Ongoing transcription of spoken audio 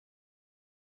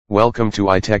Welcome to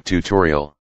iTech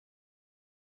tutorial.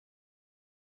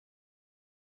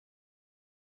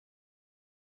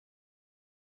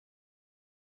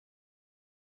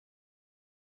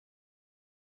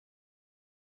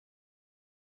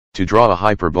 To draw a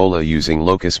hyperbola using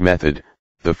Locus method,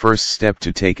 the first step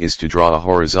to take is to draw a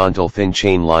horizontal thin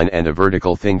chain line and a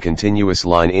vertical thin continuous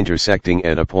line intersecting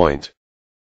at a point.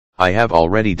 I have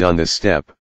already done this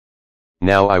step.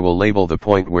 Now I will label the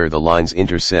point where the lines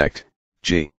intersect,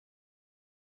 G.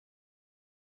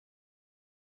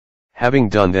 Having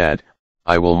done that,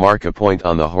 I will mark a point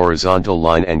on the horizontal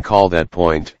line and call that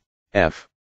point, F.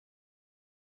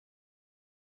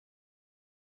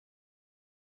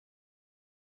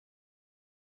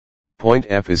 Point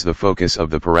F is the focus of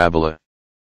the parabola.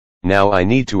 Now I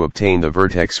need to obtain the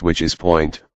vertex, which is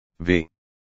point, V.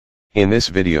 In this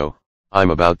video,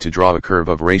 I'm about to draw a curve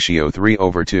of ratio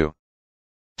 3/2.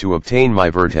 To obtain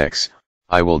my vertex,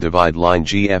 I will divide line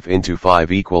GF into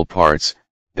 5 equal parts,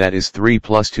 that is 3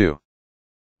 plus 2.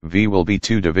 V will be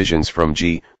 2 divisions from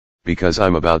G, because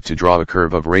I'm about to draw a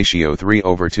curve of ratio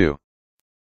 3/2.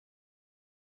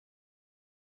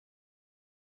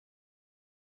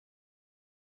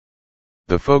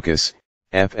 The focus,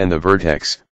 F, and the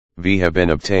vertex, V, have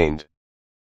been obtained.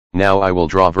 Now I will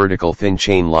draw vertical thin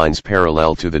chain lines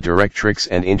parallel to the directrix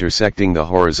and intersecting the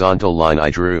horizontal line I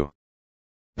drew.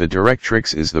 The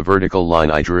directrix is the vertical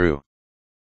line I drew.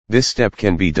 This step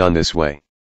can be done this way.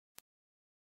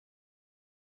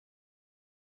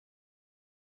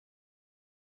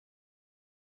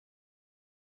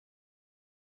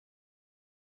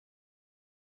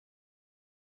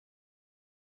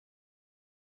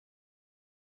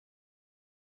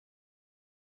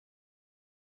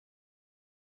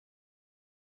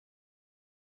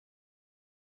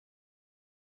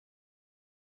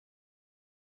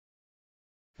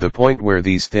 The point where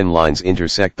these thin lines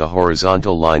intersect the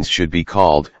horizontal lines should be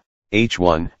called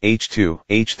H1, H2,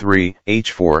 H3,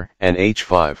 H4, and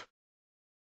H5.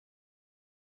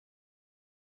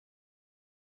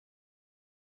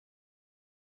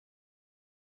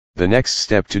 The next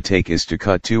step to take is to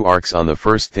cut 2 arcs on the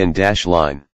first thin dash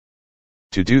line.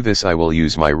 To do this I will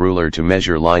use my ruler to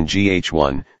measure line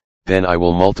GH1, then I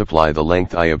will multiply the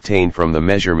length I obtain from the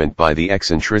measurement by the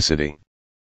eccentricity.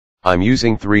 I'm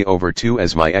using 3/2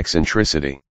 as my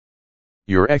eccentricity.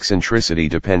 Your eccentricity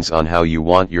depends on how you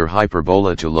want your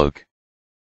hyperbola to look.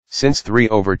 Since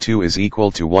 3/2 is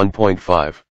equal to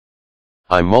 1.5,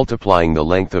 I'm multiplying the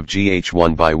length of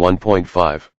GH1 by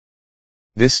 1.5.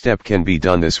 This step can be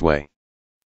done this way.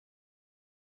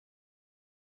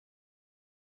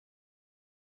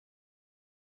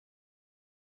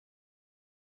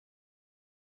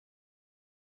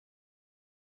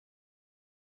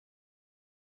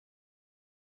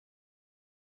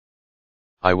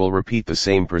 I will repeat the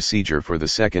same procedure for the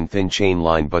second thin chain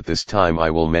line, but this time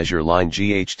I will measure line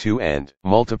GH2 and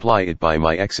multiply it by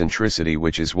my eccentricity,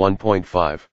 which is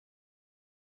 1.5.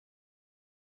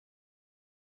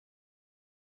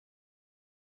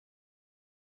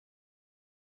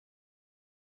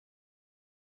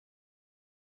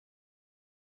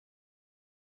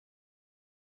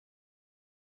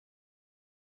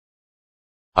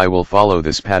 I will follow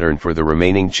this pattern for the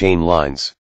remaining chain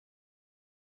lines.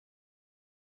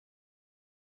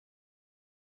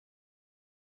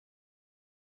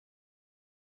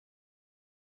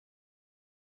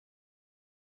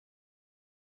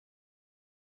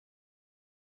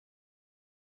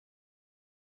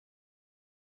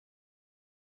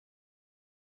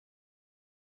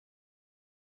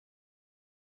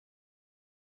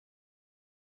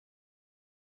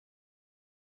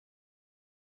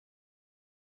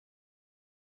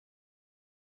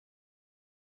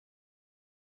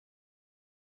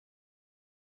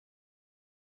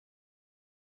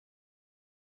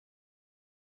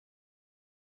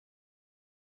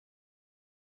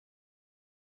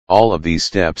 All of these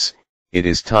steps, it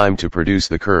is time to produce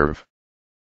the curve.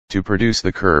 To produce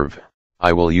the curve,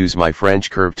 I will use my French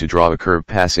curve to draw a curve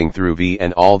passing through V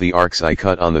and all the arcs I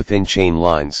cut on the thin chain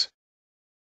lines.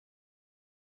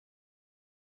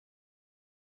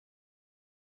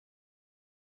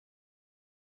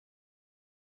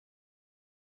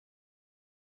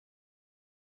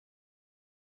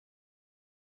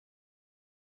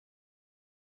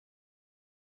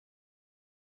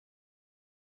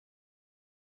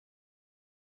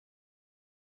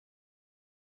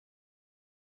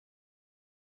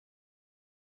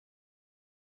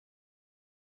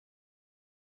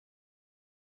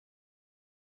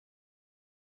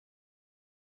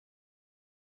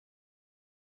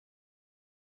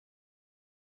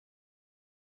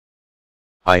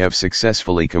 I have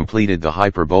successfully completed the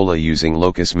hyperbola using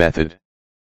Locus method.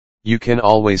 You can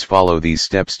always follow these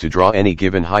steps to draw any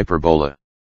given hyperbola.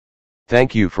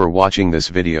 Thank you for watching this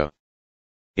video.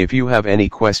 If you have any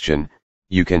question,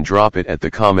 you can drop it at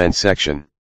the comment section.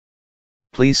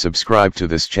 Please subscribe to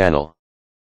this channel.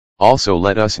 Also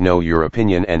let us know your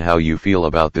opinion and how you feel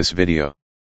about this video.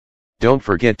 Don't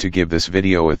forget to give this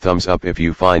video a thumbs up if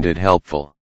you find it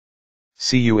helpful.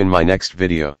 See you in my next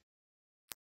video.